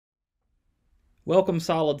Welcome,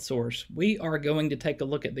 Solid Source. We are going to take a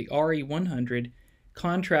look at the RE-100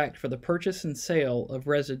 contract for the purchase and sale of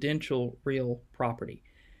residential real property.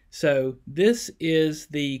 So this is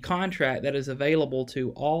the contract that is available to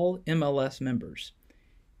all MLS members.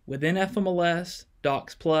 Within FMLS,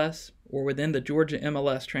 Docs Plus, or within the Georgia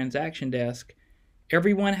MLS transaction desk,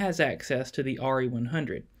 everyone has access to the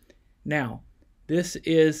RE-100. Now, this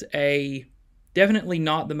is definitely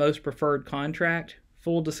not the most preferred contract.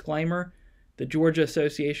 Full disclaimer, the Georgia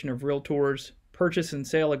Association of Realtors Purchase and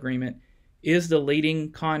Sale Agreement is the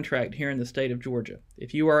leading contract here in the state of Georgia.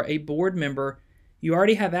 If you are a board member, you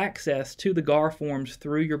already have access to the GAR forms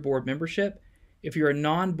through your board membership. If you're a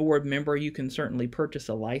non-board member, you can certainly purchase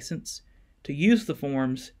a license to use the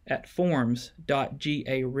forms at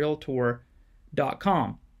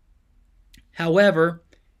forms.garealtor.com. However,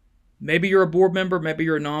 maybe you're a board member, maybe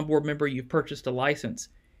you're a non-board member, you've purchased a license.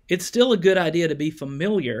 It's still a good idea to be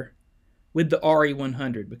familiar with the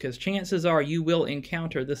RE-100 because chances are you will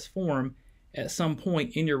encounter this form at some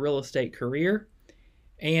point in your real estate career,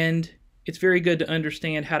 and it's very good to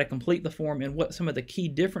understand how to complete the form and what some of the key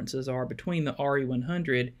differences are between the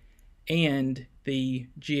RE-100 and the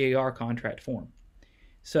GAR contract form.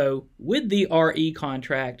 So with the RE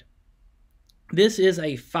contract, this is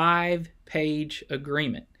a 5-page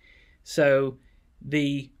agreement. So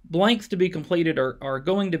the blanks to be completed are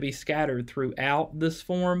going to be scattered throughout this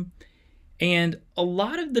form. And a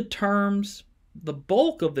lot of the terms, the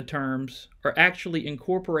bulk of the terms, are actually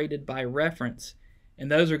incorporated by reference,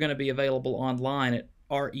 and those are going to be available online at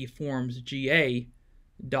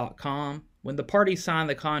reformsga.com. When the parties sign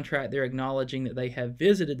the contract, they're acknowledging that they have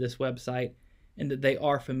visited this website and that they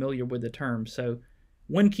are familiar with the terms. So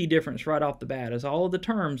one key difference right off the bat is all of the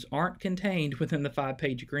terms aren't contained within the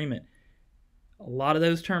 5-page agreement. A lot of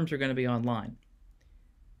those terms are going to be online.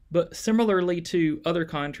 But similarly to other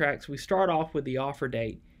contracts, we start off with the offer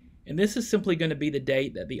date, and this is simply going to be the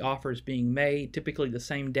date that the offer is being made, typically the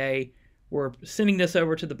same day we're sending this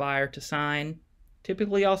over to the buyer to sign,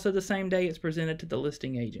 typically also the same day it's presented to the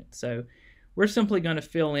listing agent. So we're simply going to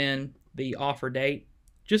fill in the offer date,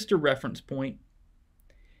 just a reference point.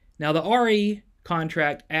 Now the RE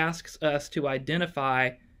contract asks us to identify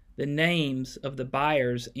the names of the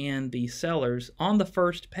buyers and the sellers on the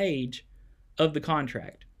first page of the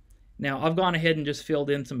contract. Now, I've gone ahead and just filled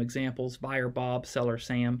in some examples, buyer Bob, seller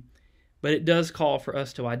Sam, but it does call for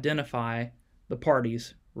us to identify the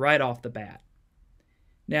parties right off the bat.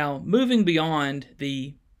 Now, moving beyond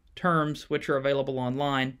the terms which are available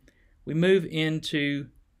online, we move into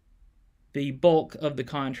the bulk of the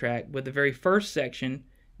contract with the very first section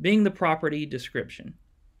being the property description.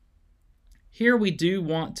 Here we do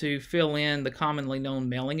want to fill in the commonly known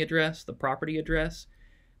mailing address, the property address,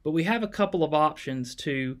 but we have a couple of options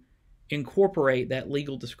to incorporate that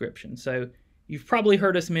legal description. So you've probably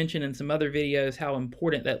heard us mention in some other videos how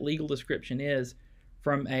important that legal description is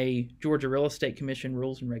from a Georgia Real Estate Commission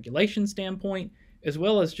rules and regulations standpoint, as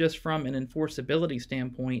well as just from an enforceability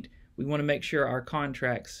standpoint. We want to make sure our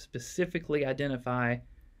contracts specifically identify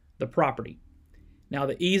the property. Now,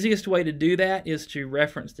 the easiest way to do that is to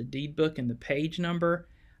reference the deed book and the page number.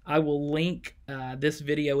 I will link this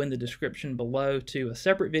video in the description below to a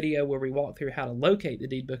separate video where we walk through how to locate the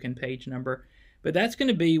deed book and page number. But that's going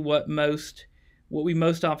to be what we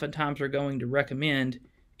most oftentimes are going to recommend,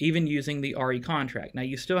 even using the RE contract. Now,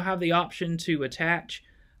 you still have the option to attach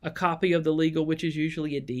a copy of the legal, which is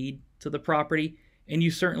usually a deed, to the property, and you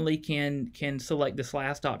certainly can select this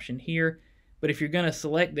last option here. But if you're going to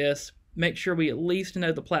select this, make sure we at least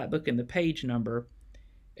know the plat book and the page number,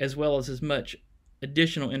 as well as much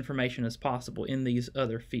additional information as possible in these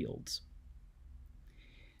other fields.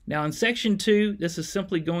 Now in section 2, this is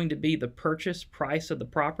simply going to be the purchase price of the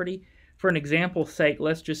property. For an example's sake,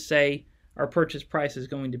 let's just say our purchase price is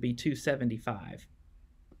going to be $275.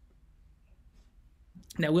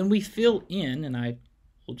 Now when we fill in, and I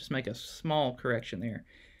will just make a small correction there,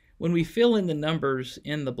 when we fill in the numbers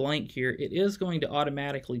in the blank here, it is going to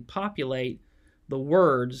automatically populate the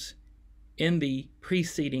words in the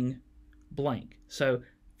preceding blank. So,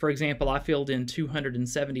 for example, I filled in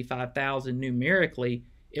 $275,000 numerically.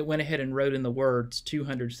 It went ahead and wrote in the words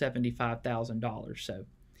 $275,000. So,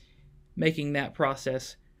 making that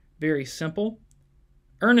process very simple.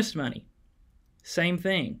 Earnest money, same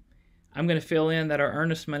thing. I'm going to fill in that our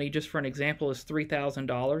earnest money, just for an example, is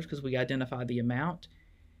 $3,000 because we identified the amount.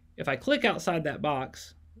 If I click outside that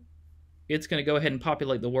box, it's going to go ahead and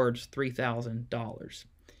populate the words $3,000.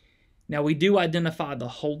 Now, we do identify the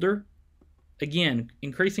holder. Again,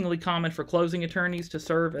 increasingly common for closing attorneys to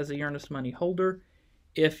serve as the earnest money holder.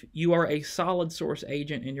 If you are a Solid Source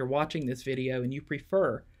agent and you're watching this video and you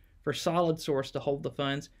prefer for Solid Source to hold the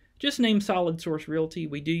funds. Just name Solid Source Realty.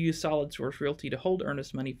 We do use Solid Source Realty to hold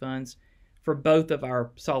earnest money funds for both of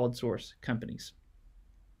our Solid Source companies.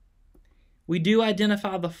 We do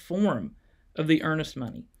identify the form of the earnest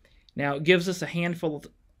money. Now, it gives us a handful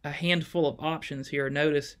of options here.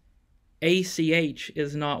 Notice ACH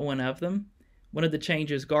is not one of them. One of the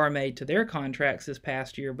changes GAR made to their contracts this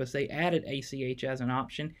past year was they added ACH as an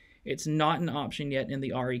option. It's not an option yet in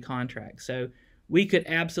the RE contract. So we could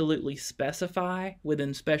absolutely specify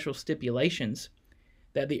within special stipulations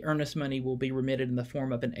that the earnest money will be remitted in the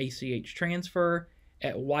form of an ACH transfer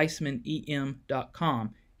at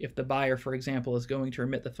weissmanem.com if the buyer, for example, is going to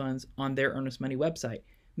remit the funds on their earnest money website.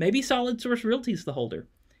 Maybe Solid Source Realty is the holder,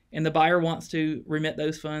 and the buyer wants to remit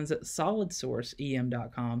those funds at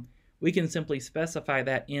solidsourcem.com. We can simply specify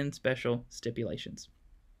that in special stipulations.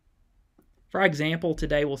 For our example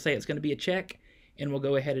today, we'll say it's going to be a check, and we'll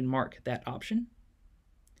go ahead and mark that option.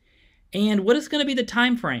 And what is going to be the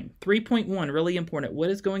time frame? 3.1, really important. What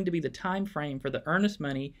is going to be the time frame for the earnest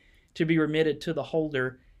money to be remitted to the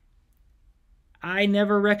holder? I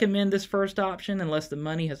never recommend this first option unless the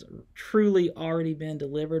money has truly already been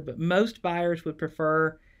delivered, but most buyers would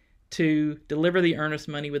prefer to deliver the earnest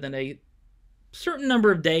money within a certain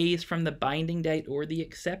number of days from the binding date or the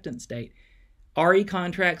acceptance date. RE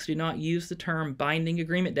contracts do not use the term binding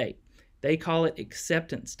agreement date. They call it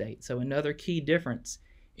acceptance date. So another key difference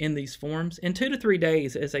in these forms. And 2 to 3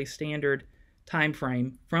 days is a standard time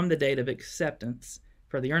frame from the date of acceptance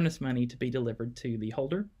for the earnest money to be delivered to the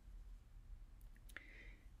holder.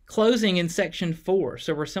 Closing in section 4.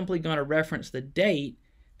 So we're simply going to reference the date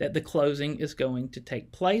that the closing is going to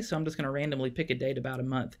take place. So I'm just going to randomly pick a date about a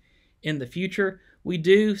month in the future. We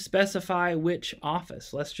do specify which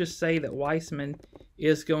office. Let's just say that Weissman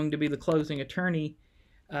is going to be the closing attorney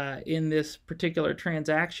in this particular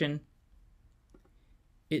transaction.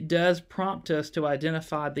 It does prompt us to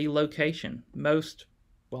identify the location. Most,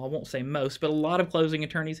 well, I won't say most, but a lot of closing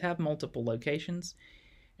attorneys have multiple locations.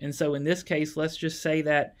 And so in this case, let's just say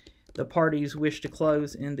that the parties wish to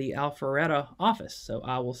close in the Alpharetta office. So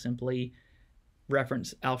I will simply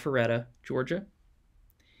reference Alpharetta, Georgia.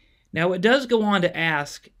 Now, it does go on to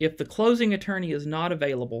ask if the closing attorney is not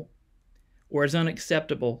available or is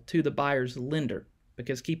unacceptable to the buyer's lender.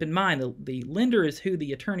 Because keep in mind, the lender is who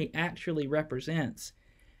the attorney actually represents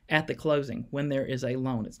at the closing when there is a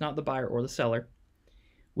loan. It's not the buyer or the seller.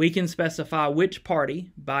 We can specify which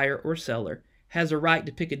party, buyer or seller, has a right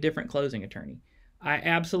to pick a different closing attorney. I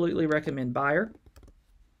absolutely recommend buyer.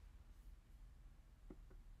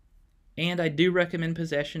 And I do recommend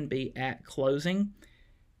possession be at closing.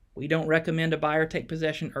 We don't recommend a buyer take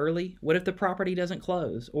possession early. What if the property doesn't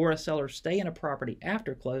close or a seller stay in a property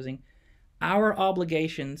after closing? Our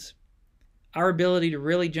obligations, our ability to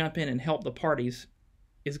really jump in and help the parties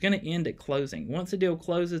is going to end at closing. Once the deal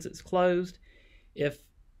closes, it's closed. If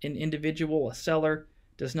an individual, a seller,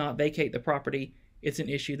 does not vacate the property, it's an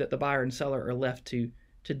issue that the buyer and seller are left to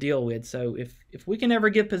deal with. So if we can ever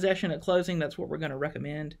give possession at closing, that's what we're going to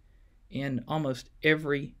recommend in almost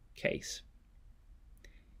every case.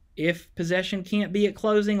 If possession can't be at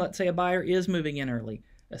closing, let's say a buyer is moving in early,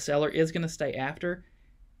 a seller is going to stay after,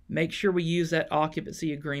 make sure we use that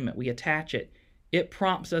occupancy agreement. We attach it. It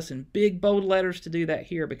prompts us in big, bold letters to do that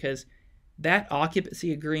here because that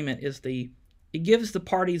occupancy agreement it gives the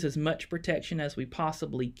parties as much protection as we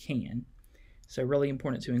possibly can. So really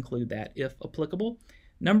important to include that if applicable.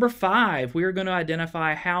 Number 5, we are going to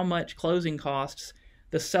identify how much closing costs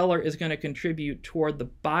the seller is going to contribute toward the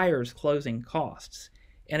buyer's closing costs.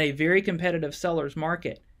 In a very competitive seller's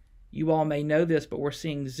market, you all may know this, but we're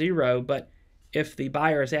seeing 0. But if the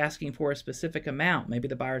buyer is asking for a specific amount, maybe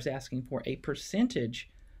the buyer is asking for a percentage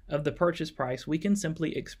of the purchase price, we can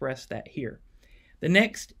simply express that here. The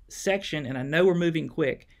next section, and I know we're moving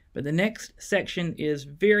quick, but the next section is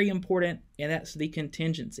very important, and that's the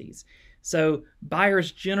contingencies. So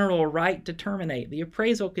buyer's general right to terminate, the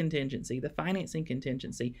appraisal contingency, the financing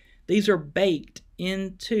contingency, these are baked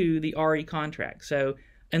into the RE contract. So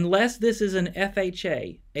unless this is an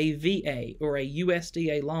FHA, a VA, or a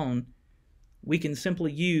USDA loan, we can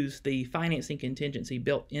simply use the financing contingency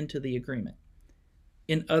built into the agreement.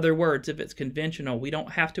 In other words, if it's conventional, we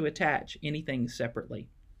don't have to attach anything separately.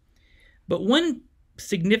 But one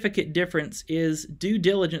significant difference is due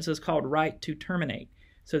diligence is called right to terminate.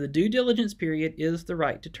 So the due diligence period is the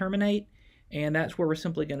right to terminate, and that's where we're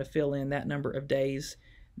simply going to fill in that number of days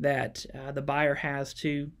that the buyer has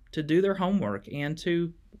to do their homework and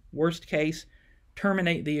to, worst case,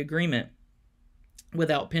 terminate the agreement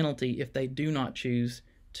without penalty if they do not choose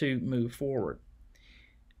to move forward.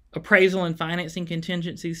 Appraisal and financing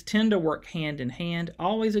contingencies tend to work hand in hand.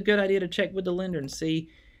 Always a good idea to check with the lender and see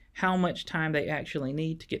how much time they actually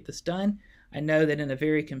need to get this done. I know that in a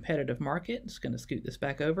very competitive market, just going to scoot this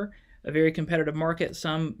back over, a very competitive market,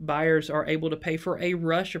 some buyers are able to pay for a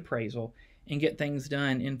rush appraisal and get things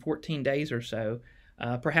done in 14 days or so.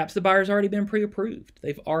 Perhaps the buyer's already been pre-approved.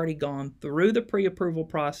 They've already gone through the pre-approval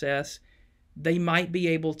process. They might be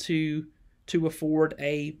able to afford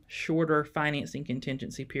a shorter financing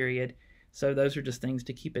contingency period. So those are just things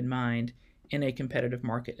to keep in mind in a competitive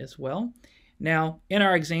market as well. Now, in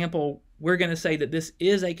our example, we're going to say that this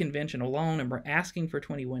is a conventional loan and we're asking for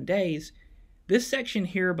 21 days. This section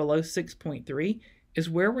here below 6.3 is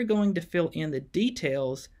where we're going to fill in the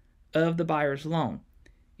details of the buyer's loan.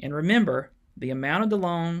 And remember, the amount of the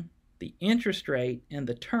loan, the interest rate, and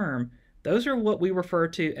the term, those are what we refer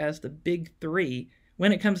to as the big three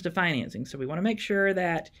when it comes to financing. So we want to make sure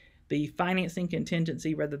that the financing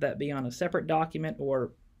contingency, whether that be on a separate document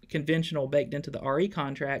or conventional baked into the RE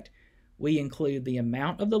contract, we include the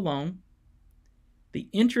amount of the loan, the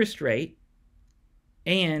interest rate,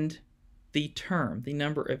 and the term, the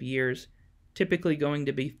number of years, typically going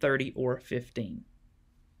to be 30 or 15.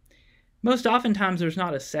 Most oftentimes there's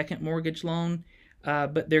not a second mortgage loan,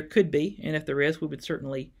 but there could be, and if there is, we would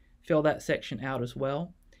certainly fill that section out as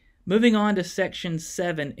well. Moving on to Section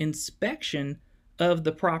 7, inspection of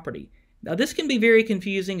the property. Now this can be very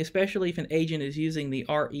confusing, especially if an agent is using the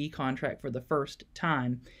RE contract for the first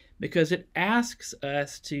time, because it asks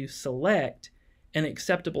us to select an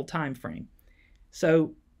acceptable time frame.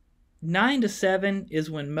 So 9 to 7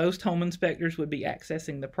 is when most home inspectors would be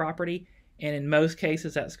accessing the property, and in most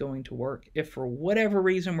cases that's going to work. If for whatever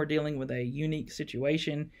reason we're dealing with a unique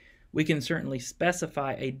situation, we can certainly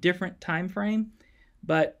specify a different time frame,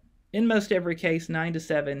 but in most every case, 9 to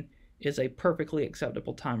 7 is a perfectly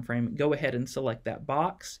acceptable time frame. Go ahead and select that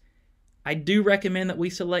box. I do recommend that we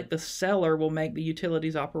select the seller will make the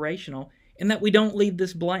utilities operational and that we don't leave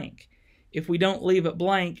this blank. If we don't leave it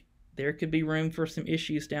blank, there could be room for some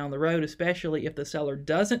issues down the road, especially if the seller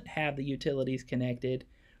doesn't have the utilities connected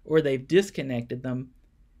or they've disconnected them.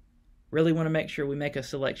 Really want to make sure we make a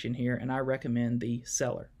selection here, and I recommend the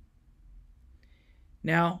seller.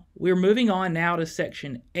 Now, we're moving on now to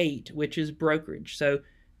Section 8, which is brokerage. So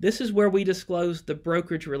this is where we disclose the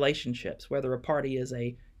brokerage relationships, whether a party is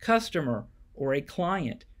a customer or a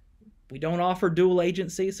client. We don't offer dual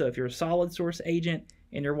agency, so if you're a solid source agent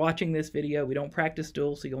and you're watching this video, we don't practice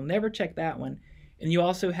dual, so you'll never check that one. And you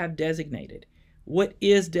also have designated. What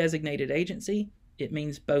is designated agency? It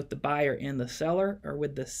means both the buyer and the seller are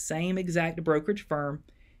with the same exact brokerage firm,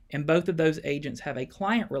 and both of those agents have a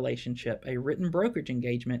client relationship, a written brokerage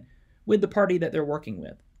engagement with the party that they're working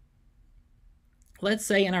with. Let's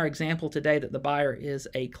say in our example today that the buyer is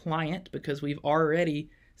a client because we've already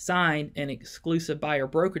signed an exclusive buyer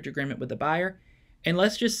brokerage agreement with the buyer. And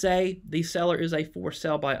let's just say the seller is a for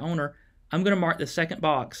sale by owner. I'm going to mark the second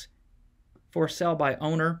box, for sale by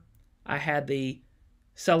owner. I had the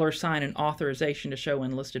seller sign an authorization to show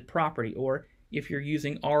enlisted property, or if you're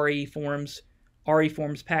using RE forms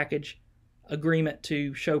package, agreement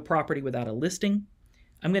to show property without a listing.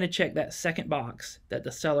 I'm going to check that second box that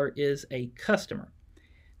the seller is a customer.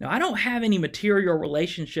 Now, I don't have any material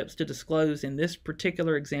relationships to disclose in this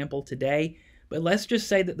particular example today, but let's just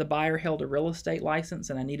say that the buyer held a real estate license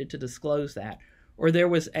and I needed to disclose that, or there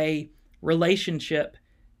was a relationship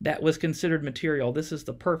that was considered material. This is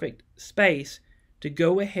the perfect space to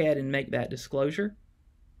go ahead and make that disclosure.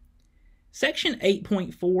 Section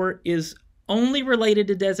 8.4 is only related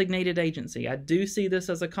to designated agency. I do see this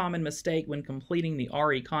as a common mistake when completing the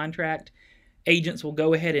RE contract. Agents will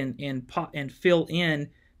go ahead and fill in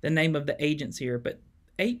the name of the agents here, but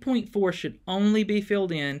 8.4 should only be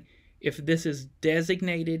filled in if this is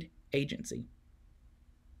designated agency.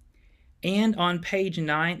 And on page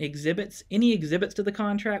 9, exhibits, any exhibits to the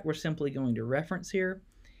contract we're simply going to reference here.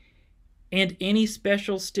 And any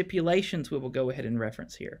special stipulations we will go ahead and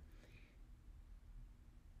reference here.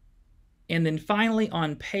 And then finally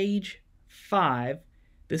on page 5,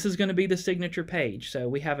 this is going to be the signature page. So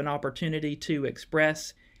we have an opportunity to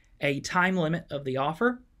express a time limit of the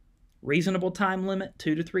offer. Reasonable time limit,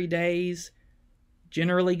 2 to 3 days.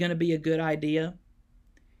 Generally going to be a good idea.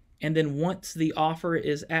 And then once the offer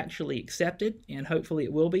is actually accepted, and hopefully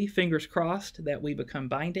it will be, fingers crossed that we become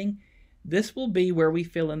binding, this will be where we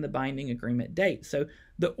fill in the binding agreement date. So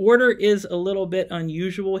the order is a little bit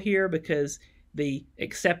unusual here because the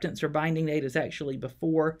acceptance or binding date is actually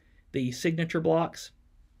before the signature blocks.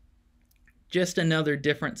 Just another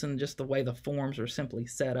difference in just the way the forms are simply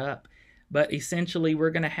set up. But essentially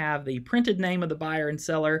we're going to have the printed name of the buyer and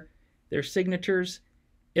seller, their signatures,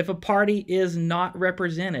 If a party is not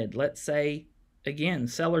represented, let's say, again,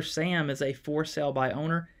 seller Sam is a for sale by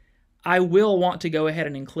owner, I will want to go ahead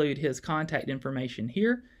and include his contact information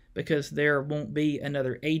here because there won't be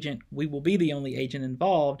another agent. We will be the only agent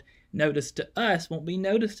involved. Notice to us won't be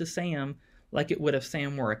notice to Sam like it would if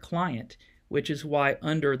Sam were a client, which is why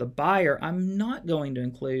under the buyer, I'm not going to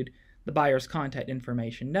include the buyer's contact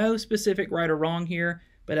information. No specific right or wrong here,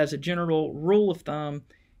 but as a general rule of thumb,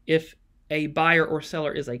 if a buyer or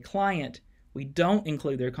seller is a client, we don't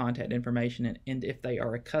include their contact information, and if they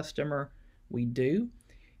are a customer, we do.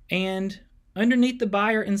 And underneath the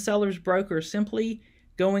buyer and seller's broker, simply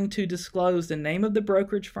going to disclose the name of the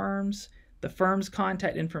brokerage firms, the firm's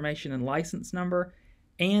contact information and license number,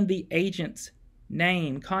 and the agent's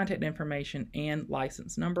name, contact information, and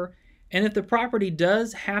license number. And if the property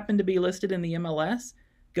does happen to be listed in the MLS,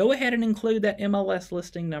 go ahead and include that MLS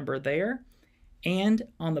listing number there. And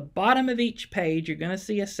on the bottom of each page, you're going to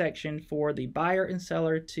see a section for the buyer and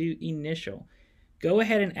seller to initial. Go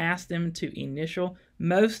ahead and ask them to initial.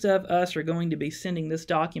 Most of us are going to be sending this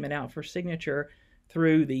document out for signature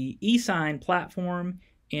through the e-sign platform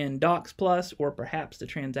in Docs Plus or perhaps the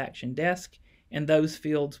transaction desk, and those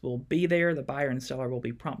fields will be there. The buyer and seller will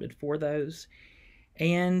be prompted for those.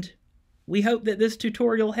 And we hope that this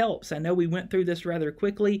tutorial helps. I know we went through this rather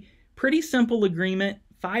quickly. Pretty simple agreement,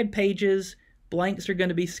 5 pages. Blanks are going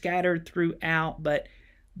to be scattered throughout, but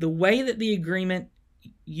the way that the agreement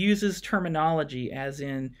uses terminology, as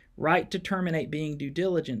in right to terminate being due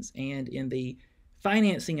diligence, and in the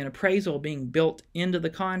financing and appraisal being built into the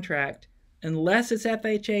contract, unless it's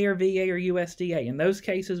FHA or VA or USDA. In those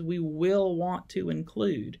cases, we will want to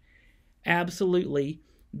include absolutely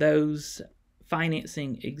those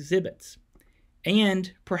financing exhibits.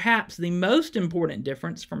 And perhaps the most important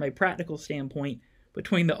difference from a practical standpoint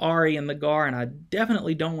between the RE and the GAR, and I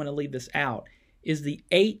definitely don't want to leave this out, is the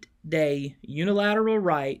 8-day unilateral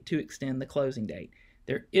right to extend the closing date.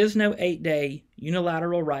 There is no 8-day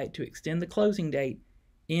unilateral right to extend the closing date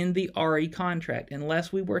in the RE contract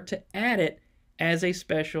unless we were to add it as a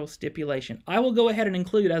special stipulation. I will go ahead and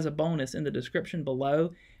include as a bonus in the description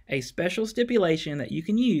below a special stipulation that you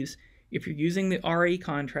can use if you're using the RE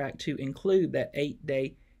contract to include that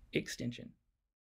 8-day extension.